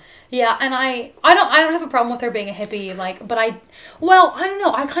film. Yeah, and I don't have a problem with her being a hippie, but I don't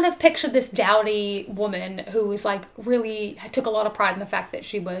know. I kind of pictured this dowdy woman who was like really took a lot of pride in the fact that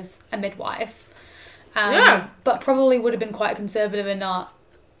she was a midwife. But probably would have been quite conservative and not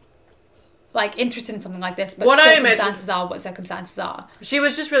like interested in something like this. But circumstances are what circumstances are. She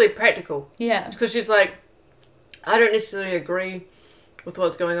was just really practical. Yeah. Because she's like, I don't necessarily agree with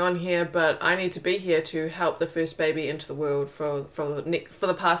what's going on here, but I need to be here to help the first baby into the world for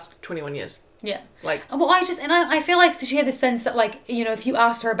the past 21 years. Yeah. Like, well, I feel like she had the sense that, like, if you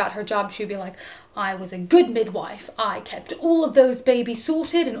asked her about her job, she'd be like, I was a good midwife. I kept all of those babies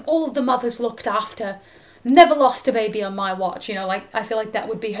sorted and all of the mothers looked after. Never lost a baby on my watch. I feel like that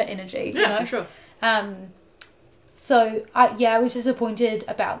would be her energy. Yeah, for sure. So I was disappointed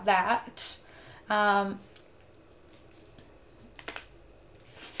about that. The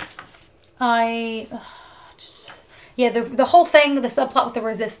whole thing, the subplot with the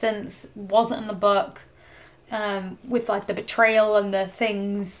resistance wasn't in the book, with like the betrayal and the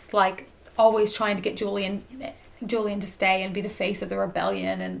things like always trying to get Julian to stay and be the face of the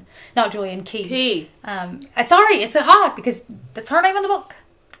rebellion, and not Julian, Key. It's hard because that's her name in the book.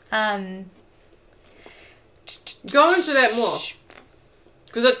 Go into that more,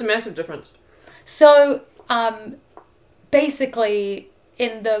 because that's a massive difference. So, basically,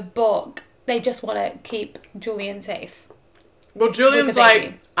 in the book, they just want to keep Julian safe. Well, Julian's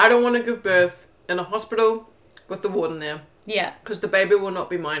like, I don't want to give birth in a hospital with the warden there. Yeah. Because the baby will not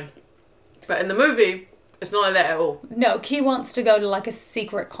be mine. But in the movie, it's not like that at all. No, Key wants to go to like a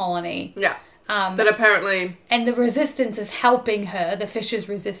secret colony. Yeah. That apparently... And the resistance is helping her, the Fisher's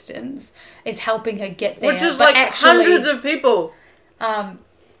resistance, is helping her get there. Which is like hundreds of people.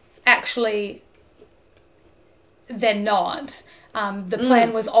 Actually, they're not. The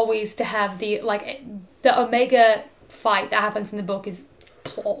plan was always to have the Omega fight that happens in the book is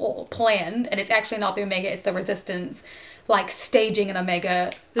planned, and it's actually not the Omega, it's the resistance, like staging an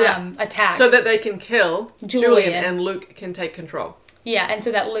Omega attack. So that they can kill Julian and Luke can take control. Yeah, and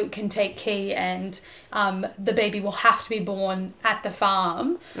so that Luke can take Key, and the baby will have to be born at the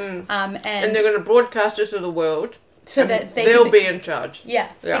farm. And they're going to broadcast it to the world. So that they'll be in charge. Yeah,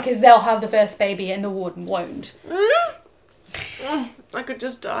 because they'll have the first baby and the warden won't. I could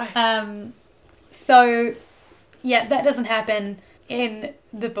just die. So, yeah, that doesn't happen in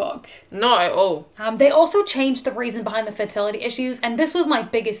the book. Not at all. They also changed the reason behind the fertility issues, and this was my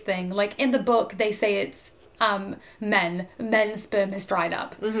biggest thing. Like, in the book, they say it's men's sperm has dried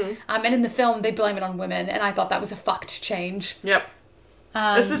up. Mm-hmm. And in the film, they blame it on women, and I thought that was a fucked change. Yep.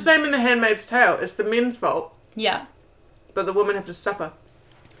 It's the same in The Handmaid's Tale. It's the men's fault. Yeah. But the women have to suffer.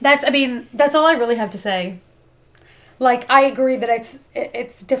 That's all I really have to say. Like, I agree that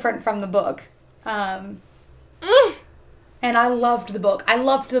it's different from the book. And I loved the book. I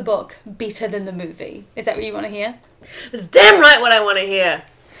loved the book better than the movie. Is that what you want to hear? That's damn right what I want to hear.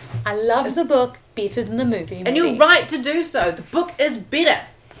 I loved the book better than the movie. And you're right to do so. The book is better.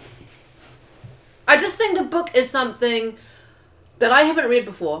 I just think the book is something that I haven't read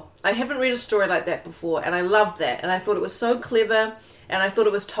before. I haven't read a story like that before, and I loved that. And I thought it was so clever, and I thought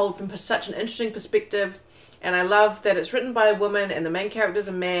it was told from such an interesting perspective. And I love that it's written by a woman and the main character's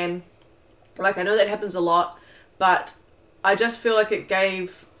a man. Like, I know that happens a lot, but I just feel like it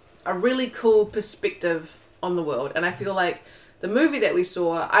gave a really cool perspective on the world. And I feel like the movie that we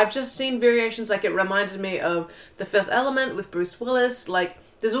saw, I've just seen variations. Like, it reminded me of The Fifth Element with Bruce Willis. Like,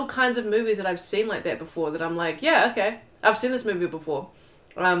 there's all kinds of movies that I've seen like that before that I'm like, yeah, okay, I've seen this movie before.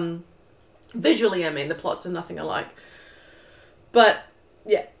 Visually, I mean, the plots are nothing alike. But,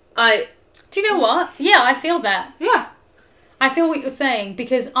 yeah, Do you know what? Yeah, I feel that. Yeah. I feel what you're saying,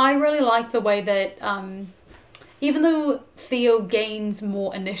 because I really like the way that, even though Theo gains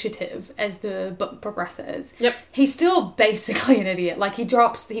more initiative as the book progresses, yep, he's still basically an idiot. Like, he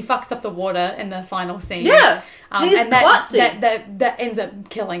fucks up the water in the final scene. Yeah, he's and klutzy. That ends up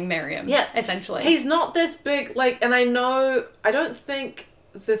killing Miriam, essentially. He's not this big, and I don't think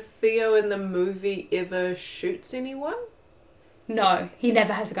the Theo in the movie ever shoots anyone. No, he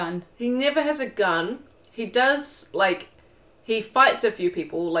never has a gun. He never has a gun. he does, like, he fights a few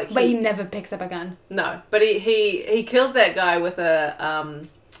people, like... But he never picks up a gun. No, but he kills that guy with a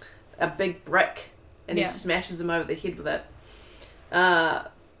big brick, and he smashes him over the head with it.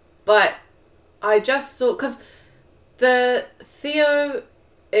 But I just saw... Because the Theo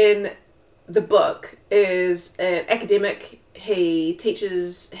in the book is an academic. He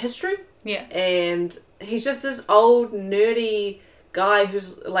teaches history. Yeah. And he's just this old, nerdy guy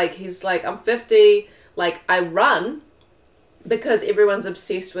who's, like, he's like, I'm 50, like, I run... because everyone's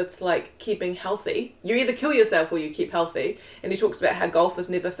obsessed with, like, keeping healthy. You either kill yourself or you keep healthy. And he talks about how golf is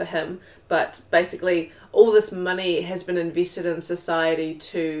never for him. But basically, all this money has been invested in society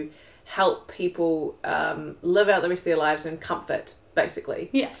to help people live out the rest of their lives in comfort, basically.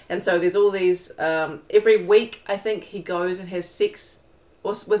 Yeah. And so there's all these... every week, I think, he goes and has sex.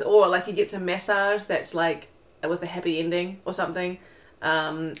 Or like, he gets a massage that's, like, with a happy ending or something.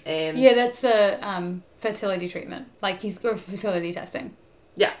 And... Yeah, that's the... fertility treatment, like or fertility testing.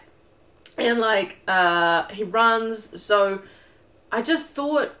 Yeah, and like he runs. So I just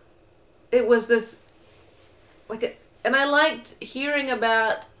thought it was this like, and I liked hearing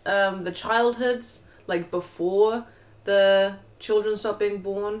about the childhoods, like, before the children stopped being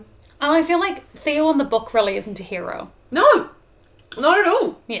born. And I feel like Theo in the book really isn't a hero. No, not at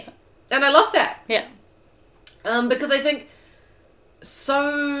all. Yeah, and I love that. Yeah, because I think.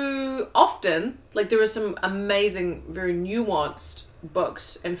 So often, like, there are some amazing, very nuanced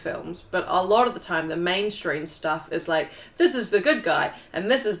books and films, but a lot of the time the mainstream stuff is like, this is the good guy and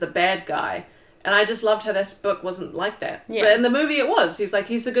this is the bad guy. And I just loved how this book wasn't like that. Yeah. But in the movie it was. He's like,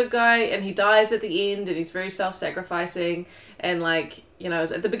 he's the good guy and he dies at the end and he's very self-sacrificing. And, like, you know,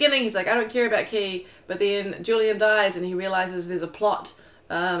 at the beginning he's like, I don't care about Key. But then Julian dies and he realizes there's a plot.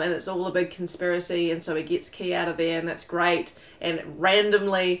 And it's all a big conspiracy, and so he gets Key out of there, and that's great. And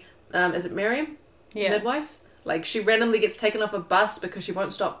randomly, is it Miriam? Yeah. Midwife? Like, she randomly gets taken off a bus because she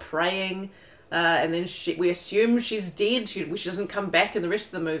won't stop praying, and then we assume she's dead. She doesn't come back in the rest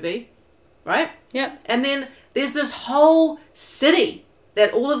of the movie, right? Yeah. And then there's this whole city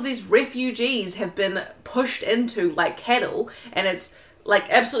that all of these refugees have been pushed into like cattle, and it's, like,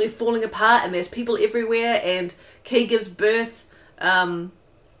 absolutely falling apart, and there's people everywhere, and Key gives birth,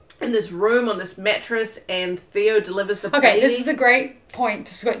 in this room on this mattress, and Theo delivers the baby. Okay, this is a great point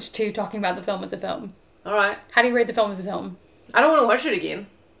to switch to talking about the film as a film. Alright. How do you rate the film as a film? I don't want to watch it again.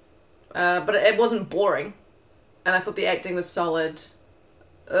 But it wasn't boring. And I thought the acting was solid.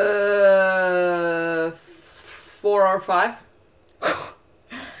 4 or 5.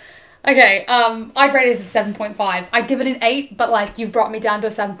 Okay, I'd rate it as a 7.5. I'd give it an 8, but, like, you've brought me down to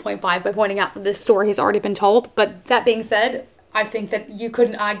a 7.5 by pointing out that this story has already been told. But that being said, I think that you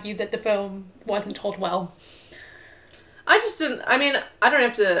couldn't argue that the film wasn't told well. I just didn't... I mean, I don't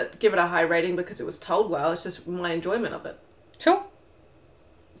have to give it a high rating because it was told well. It's just my enjoyment of it. Sure.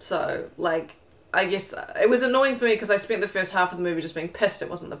 So, like, I guess it was annoying for me because I spent the first half of the movie just being pissed it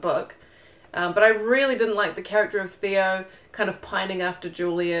wasn't the book. But I really didn't like the character of Theo kind of pining after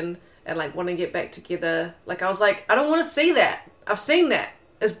Julian and, like, wanting to get back together. Like, I was like, I don't want to see that. I've seen that.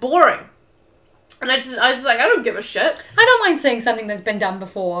 It's boring. And I was just like, I don't give a shit. I don't mind seeing something that's been done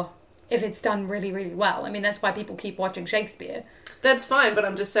before if it's done really, really well. I mean, that's why people keep watching Shakespeare. That's fine, but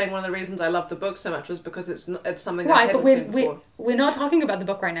I'm just saying one of the reasons I loved the book so much was because it's something I Right, haven't but seen before. we're not talking about the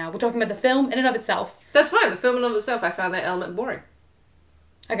book right now. We're talking about the film in and of itself. That's fine. The film in and of itself, I found that element boring.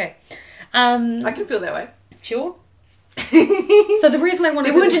 Okay. I can feel that way. Sure. So the reason I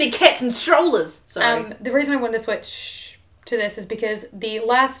wanted there weren't any cats and strollers. Sorry. The reason I wanted to switch to this is because the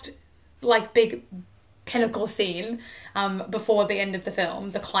last, like, big pinnacle scene before the end of the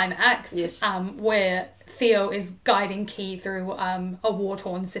film, the climax, yes. Where Theo is guiding Key through a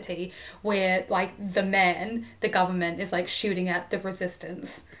war-torn city where, like, the government is, like, shooting at the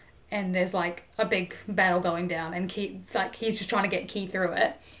resistance, and there's, like, a big battle going down, and Key, like, he's just trying to get Key through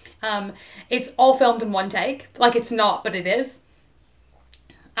it. It's all filmed in one take. Like, it's not, but it is.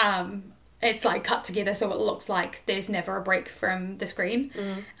 It's, like, cut together so it looks like there's never a break from the screen.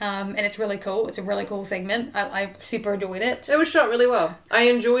 Mm. And it's really cool. It's a really cool segment. I super enjoyed it. It was shot really well. I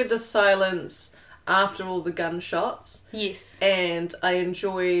enjoyed the silence after all the gunshots. Yes. And I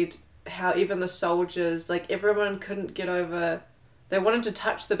enjoyed how even the soldiers, like, everyone couldn't get over... They wanted to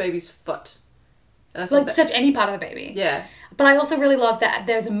touch the baby's foot. And I thought Like, touch any part of the baby. Yeah. But I also really love that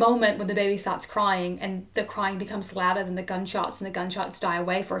there's a moment when the baby starts crying and the crying becomes louder than the gunshots, and the gunshots die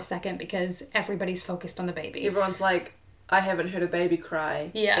away for a second because everybody's focused on the baby. Everyone's like, I haven't heard a baby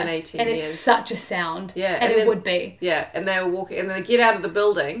cry in 18 and years. it's such a sound. Yeah. And it would be. Yeah, and they were walking, and then they get out of the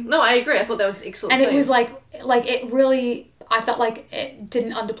building. No, I agree. I thought that was an excellent And scene. it was like it really... I felt like it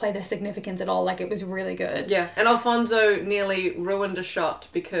didn't underplay the significance at all. Like, it was really good. Yeah, and Alfonso nearly ruined a shot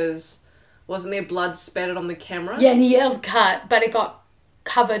because wasn't there blood spattered on the camera? Yeah, and he yelled cut, but it got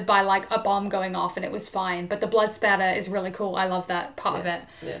covered by, like, a bomb going off and it was fine. But the blood spatter is really cool. I love that part of it.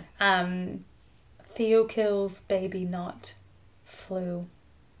 Yeah. Theo kills baby, not flew.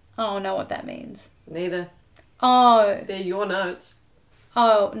 I don't know what that means. Neither. Oh. They're your notes.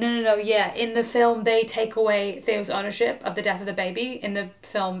 Oh, no, yeah. In the film, they take away Theo's ownership of the death of the baby. In the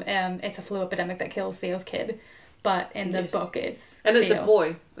film, it's a flu epidemic that kills Theo's kid. But in the book, it's And it's Theo. a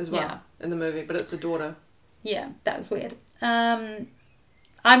boy as well in the movie, but it's a daughter. Yeah, that was weird. I'm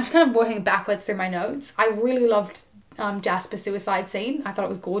just kind of working backwards through my notes. I really loved Jasper's suicide scene. I thought it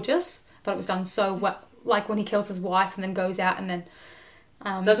was gorgeous. I thought it was done so well. Like when he kills his wife and then goes out and then...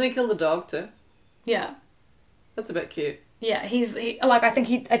 Doesn't he kill the dog too? Yeah. That's a bit cute. Yeah, I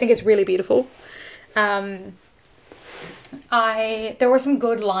think it's really beautiful. There were some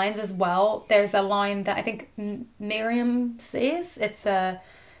good lines as well. There's a line that I think Miriam says. It's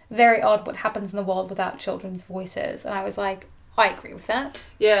very odd what happens in the world without children's voices. And I was like, I agree with that.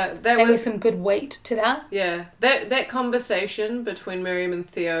 Yeah, there was some good weight to that. Yeah, that conversation between Miriam and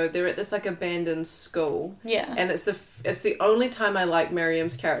Theo, they're at this like abandoned school. Yeah, and it's the only time I like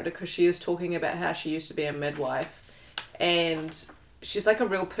Miriam's character because she is talking about how she used to be a midwife, and she's like a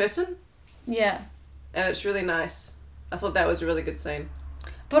real person. Yeah, and it's really nice. I thought that was a really good scene.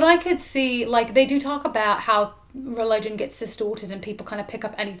 But I could see, like, they do talk about how religion gets distorted and people kind of pick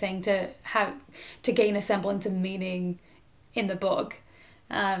up anything to gain a semblance of meaning in the book.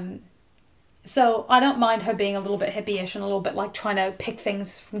 So I don't mind her being a little bit hippie-ish and a little bit like trying to pick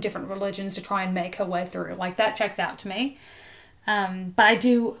things from different religions to try and make her way through. Like, that checks out to me. But I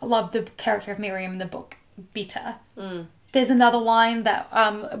do love the character of Miriam in the book better. There's another line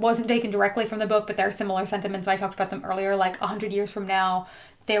that wasn't taken directly from the book, but there are similar sentiments. I talked about them earlier. Like, 100 years from now,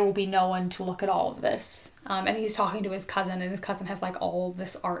 there will be no one to look at all of this. And he's talking to his cousin, and his cousin has, like, all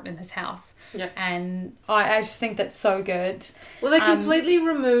this art in his house. Yeah. And I just think that's so good. Well, they completely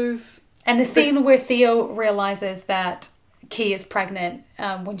remove... And the scene where Theo realises that Key is pregnant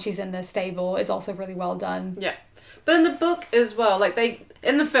when she's in the stable is also really well done. Yeah. But in the book as well, like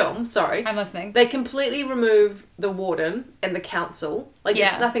in the film, sorry. I'm listening. They completely remove the warden and the council. Like,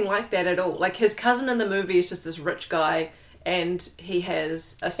 it's nothing like that at all. Like, his cousin in the movie is just this rich guy, and he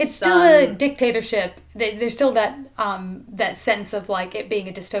has a son. It's still a dictatorship. There's still that that sense of, like, it being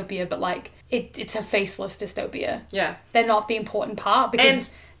a dystopia, but, like, it's a faceless dystopia. Yeah. They're not the important part,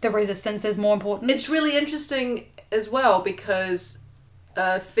 because the resistance is more important. It's really interesting as well, because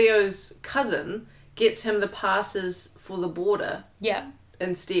Theo's cousin gets him the passes for the border. Yeah.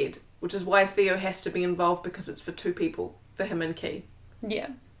 Instead, which is why Theo has to be involved, because it's for two people, for him and Key. Yeah.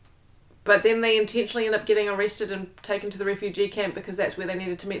 But then they intentionally end up getting arrested and taken to the refugee camp because that's where they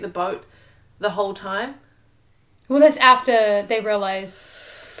needed to meet the boat the whole time. Well, that's after they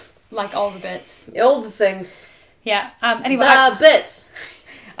realise, like, all the bits. All the things. Yeah. Anyway, bits.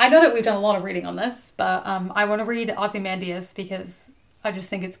 I know that we've done a lot of reading on this, but I want to read Ozymandias because I just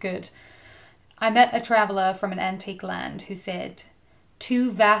think it's good. I met a traveller from an antique land who said,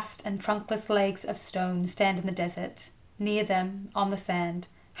 2 vast and trunkless legs of stone stand in the desert. Near them, on the sand,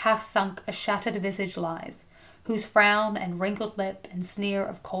 half sunk a shattered visage lies, whose frown and wrinkled lip and sneer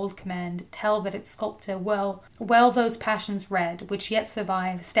of cold command tell that its sculptor well those passions read, which yet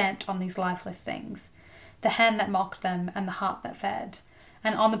survive, stamped on these lifeless things, the hand that mocked them and the heart that fed.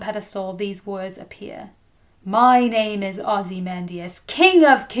 And on the pedestal these words appear. My name is Ozymandias, King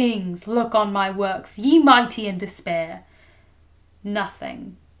of Kings. Look on my works, ye mighty in despair.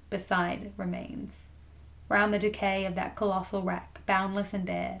 Nothing beside remains. Round the decay of that colossal wreck, boundless and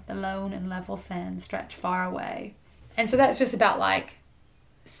bare, the lone and level sands stretch far away. And so that's just about, like,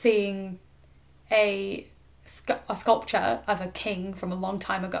 seeing a sculpture of a king from a long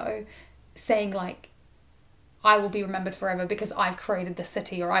time ago saying, like, I will be remembered forever because I've created the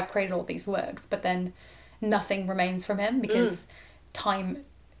city or I've created all these works, but then nothing remains from him because time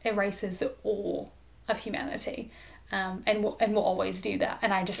erases all of humanity. And will always do that.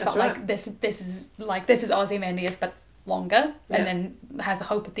 And I just felt like this is Ozymandias, but longer, and then has a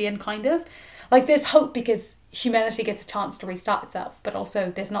hope at the end, kind of. Like, there's hope because humanity gets a chance to restart itself, but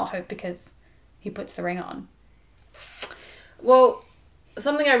also there's not hope because he puts the ring on. Well,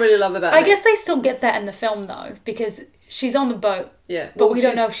 something I really love about I guess they still get that in the film, though, because she's on the boat, but we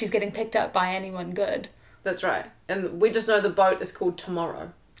don't know if she's getting picked up by anyone good. That's right. And we just know the boat is called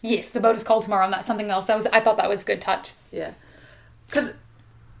Tomorrow. Yes, the boat is called Tomorrow, and that's something else. I thought that was a good touch. Yeah. Because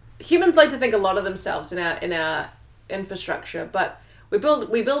humans like to think a lot of themselves in our infrastructure, but we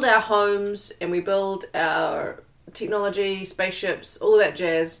build our homes and we build our technology, spaceships, all that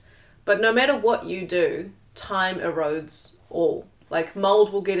jazz. But no matter what you do, time erodes all. Like,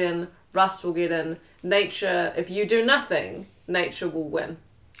 mold will get in, rust will get in, nature, if you do nothing, nature will win.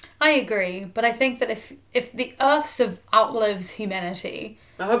 I agree, but I think that if the Earth outlives humanity...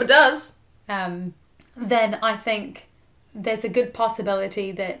 I hope it does. Then I think there's a good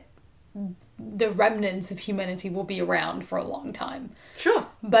possibility that the remnants of humanity will be around for a long time. Sure.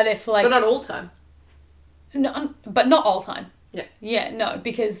 But if, like... But not all time. No, but not all time. Yeah. Yeah, no,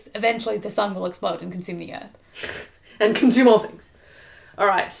 because eventually the sun will explode and consume the Earth. And consume all things.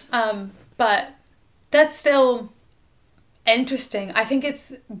 Alright. But that's still interesting. I think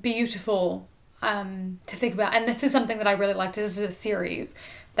it's beautiful to think about. And this is something that I really liked. This is a series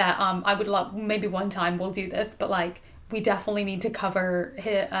that I would love. Maybe one time we'll do this, but like we definitely need to cover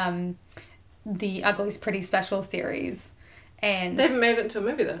the Ugly's Pretty special series. And they haven't made it into a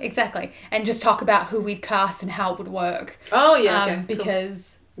movie though. Exactly. And just talk about who we'd cast and how it would work. Oh yeah, okay.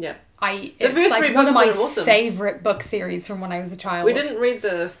 Because cool. Yeah. It's like one of my favourite book series from when I was a child. We didn't read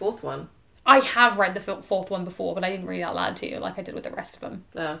the fourth one. I have read the fourth one before, but I didn't read it out loud to you like I did with the rest of them.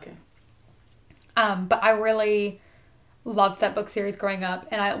 Oh, okay. But I really loved that book series growing up,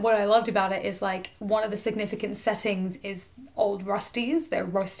 and what I loved about it is like one of the significant settings is old rusties. They're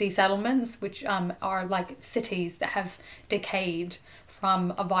rusty settlements, which are like cities that have decayed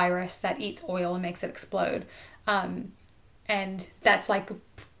from a virus that eats oil and makes it explode. And that's like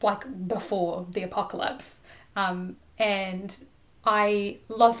before the apocalypse. And I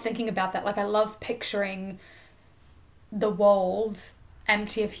love thinking about that. Like I love picturing the world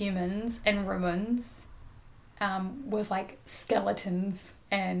empty of humans and ruins, with like skeletons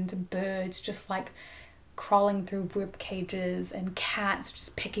and birds just like crawling through rib cages and cats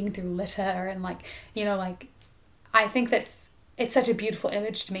just picking through litter and like, you know, like I think it's such a beautiful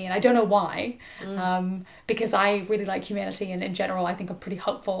image to me, and I don't know why, because I really like humanity, and in general I think I'm pretty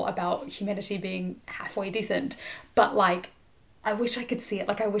hopeful about humanity being halfway decent, but like I wish I could see it.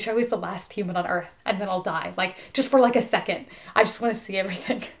 Like I wish I was the last human on Earth and then I'll die, like just for like a second. I just want to see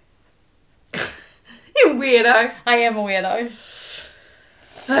everything. You weirdo. I am a weirdo.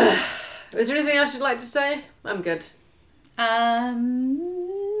 Is there anything else you'd like to say? I'm good. Yeah,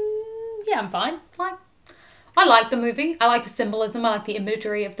 I'm fine. I like the movie. I like the symbolism. I like the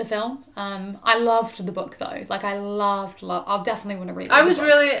imagery of the film. I loved the book though. Like I loved. I'll definitely want to read it. I was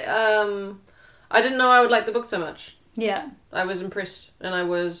really. I didn't know I would like the book so much. Yeah. I was impressed, and I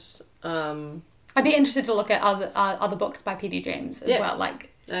was. I'd be interested to look at other books by P.D. James as well. Like.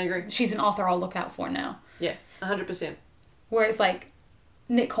 I agree. She's an author I'll look out for now. Yeah, 100%. Whereas, like,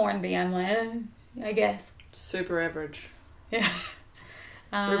 Nick Hornby, I'm like, I guess. Super average. Yeah.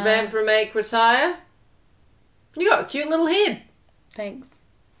 Revamp, remake, retire. You got a cute little head. Thanks.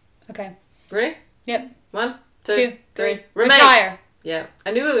 Okay. Ready? Yep. 1, 2, 3. Remake. Retire. Yeah.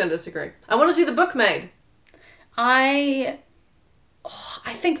 I knew we were going to disagree. I want to see the book made. I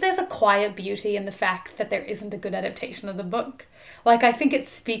think there's a quiet beauty in the fact that there isn't a good adaptation of the book. Like, I think it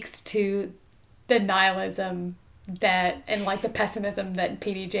speaks to the nihilism that, and like the pessimism that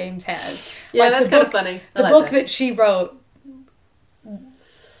P.D. James has. Yeah, like, that's kind of funny. The book that she wrote,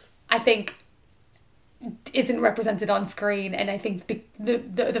 I think, isn't represented on screen, and I think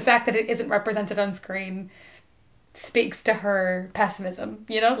the fact that it isn't represented on screen speaks to her pessimism,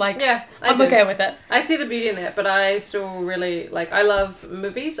 you know? Like, yeah, I'm okay with it. I see the beauty in that, but I still really, like, I love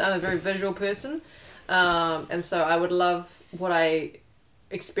movies. I'm a very visual person. And so I would love what I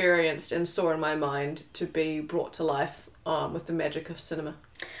experienced and saw in my mind to be brought to life with the magic of cinema.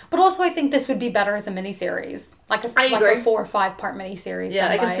 But also I think this would be better as a miniseries. Like a 4 or 5 part miniseries. Yeah,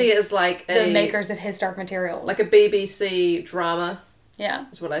 I can see it as like the makers of His Dark Materials. Like a BBC drama. Yeah.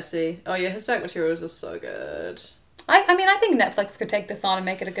 Is what I see. Oh yeah, His Dark Materials is so good. I mean, I think Netflix could take this on and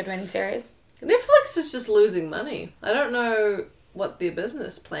make it a good miniseries. Netflix is just losing money. I don't know what their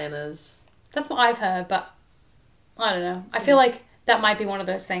business plan is. That's what I've heard, but I don't know. I feel like that might be one of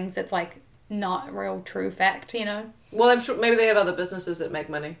those things that's like not a real true fact, you know? Well, I'm sure maybe they have other businesses that make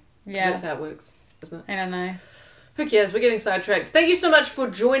money. Yeah. That's how it works, isn't it? I don't know. Who cares? We're getting sidetracked. Thank you so much for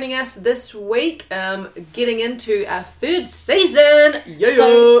joining us this week. Getting into our 3rd season. Yeah.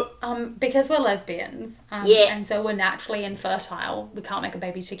 So, because we're lesbians, and so we're naturally infertile, we can't make a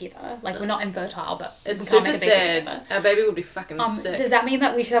baby together. Like, we're not infertile, but it's we can't super make a baby sad. together. Our baby would be fucking sick. Does that mean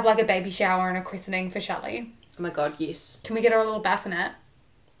that we should have like a baby shower and a christening for Shelley? Oh my god, yes. Can we get her a little bassinet?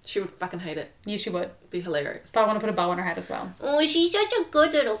 She would fucking hate it. Yeah, she would. Be hilarious. But I want to put a bow on her head as well. Oh, she's such a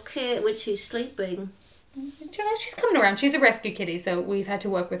good little kid when she's sleeping. She's coming around. She's a rescue kitty, so we've had to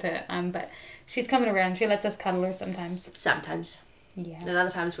work with her. But she's coming around. She lets us cuddle her sometimes. Sometimes. Yeah. And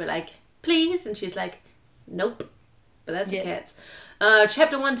other times we're like, please. And she's like, nope. but that's Yeah. a cat's.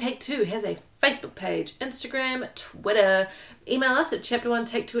 Chapter 1 Take 2 has a Facebook page, Instagram, Twitter. Email us at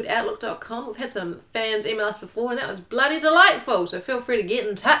chapter1take2@outlook.com. We've had some fans email us before, and that was bloody delightful, so feel free to get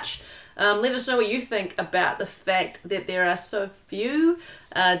in touch. Let us know what you think about the fact that there are so few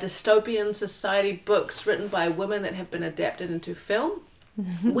dystopian society books written by women that have been adapted into film.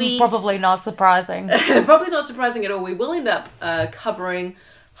 Probably not surprising. Probably not surprising at all. We will end up covering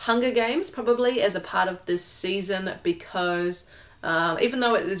Hunger Games probably as a part of this season because even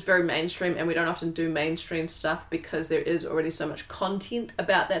though it is very mainstream and we don't often do mainstream stuff because there is already so much content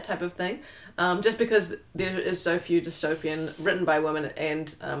about that type of thing, just because there is so few dystopian written by women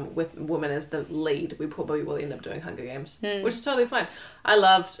and with women as the lead, we probably will end up doing Hunger Games, which is totally fine. I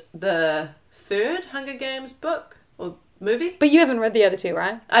loved the third Hunger Games book or movie. But you haven't read the other two,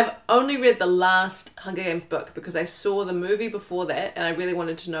 right? I've only read the last Hunger Games book because I saw the movie before that and I really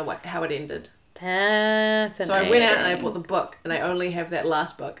wanted to know how it ended. Fascinating. So I went out and I bought the book and I only have that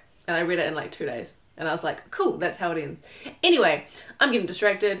last book and I read it in like 2 days and I was like, cool, that's how it ends. Anyway, I'm getting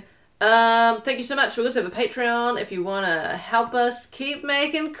distracted. Thank you so much. We also have a Patreon if you want to help us keep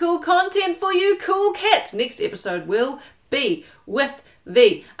making cool content for you cool cats. Next episode will be with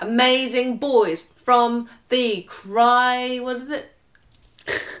the amazing boys from the what is it?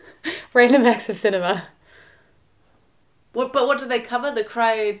 Random Acts of Cinema. But what do they cover? The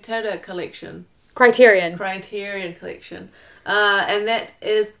Criterion collection. Criterion. Criterion collection. And that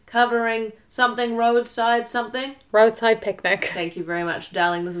is covering something, roadside something. Roadside Picnic. Thank you very much,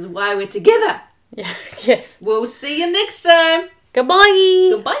 darling. This is why we're together. Yeah. Yes. We'll see you next time. Goodbye.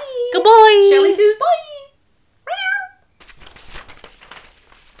 Goodbye. Goodbye. Shelley says bye.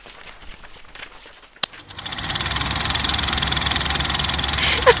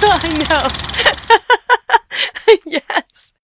 I know. Yeah.